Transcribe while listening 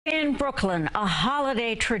In Brooklyn, a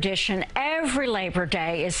holiday tradition every Labor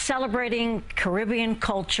Day is celebrating Caribbean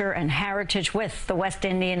culture and heritage with the West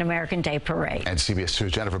Indian American Day Parade. And CBS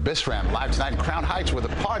 2's Jennifer Bisram live tonight in Crown Heights, where the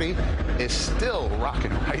party is still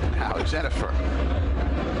rocking right now. Jennifer.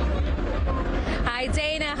 Hi,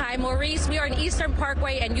 Dana. Hi, Maurice. We are in Eastern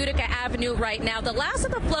Parkway and Utica Avenue right now. The last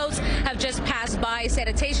of the floats have just passed by.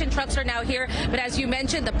 Sanitation trucks are now here. But as you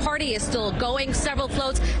mentioned, the party is still going. Several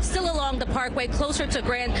floats still along the parkway, closer to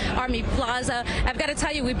Grand Army Plaza. I've got to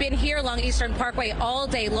tell you, we've been here along Eastern Parkway all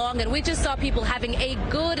day long, and we just saw people having a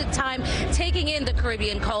good time taking in the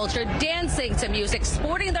Caribbean culture, dancing to music,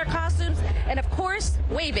 sporting their costumes, and, of course,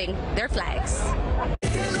 waving their flags.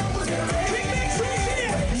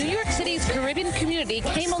 New York City's Caribbean community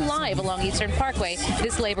came alive along Eastern Parkway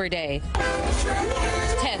this Labor Day.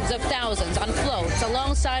 Tens of thousands on floats,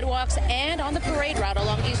 along sidewalks, and on the parade route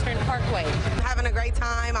along Eastern Parkway. Having a great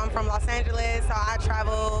time. I'm from Los Angeles, so I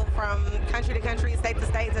travel from country to country, state to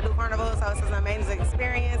state to do carnival, so it's an amazing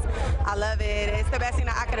experience. I love it. It's the best thing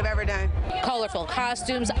that I could have ever done. Colorful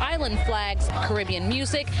costumes, island flags, Caribbean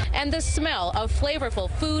music, and the smell of flavorful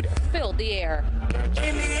food filled the air.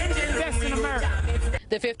 Best in America.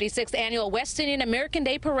 The 56th annual West Indian American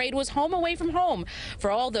Day Parade was home away from home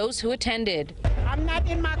for all those who attended. I'm not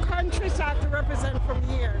in my country, so I have to represent from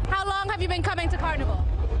here. How long have you been coming to Carnival?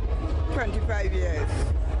 25 years.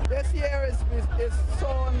 This year is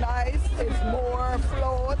so nice. It's more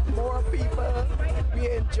float, more people.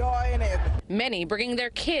 We're enjoying it. Many bringing their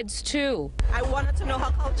kids, too. I wanted to know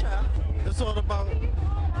her culture. It's all about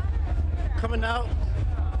coming out,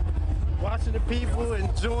 watching the people,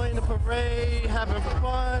 enjoying the parade, having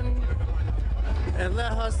fun, and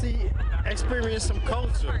let her experience some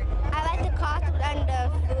culture. I like the costumes and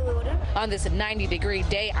the food. On this 90-degree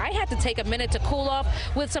day, I had to take a minute to cool off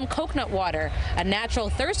with some coconut water, a natural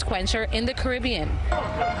thirst quencher in the Caribbean.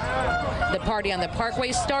 The party on the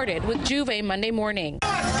Parkway started with Juve Monday morning.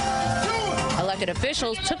 Elected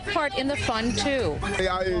officials took part in the fun, too.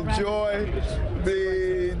 I enjoy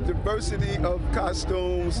the diversity of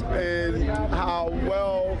costumes and how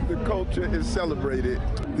well the culture is celebrated.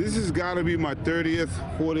 This has got to be my 30th,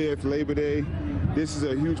 40th Labor Day. This is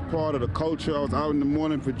a huge part of the culture. I was out in the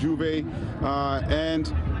morning for Juve,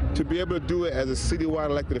 and to be able to do it as a citywide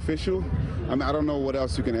elected official, I don't know what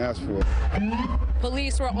else you can ask for.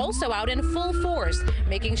 Police were also out in full force,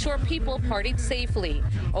 making sure people partied safely.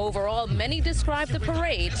 Overall, many described the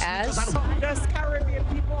parade as Just Caribbean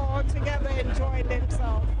people all together enjoying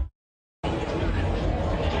themselves.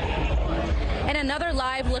 And another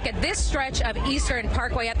live look at this stretch of Eastern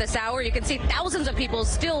Parkway at this hour. You can see thousands of people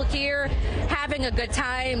still here having a good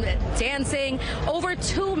time, dancing. Over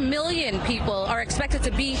 2 million people are expected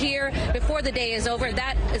to be here before the day is over.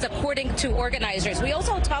 That is according to organizers. We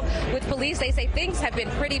also talked with police. They say things have been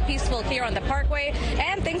pretty peaceful here on the Parkway,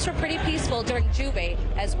 and things were pretty peaceful during Juve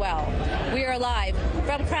as well. We are live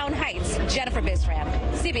from Crown Heights. Jennifer Bisram,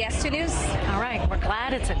 CBS 2 News. All right, we're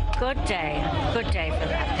glad it's a good day for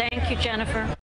that. Thank you, Jennifer.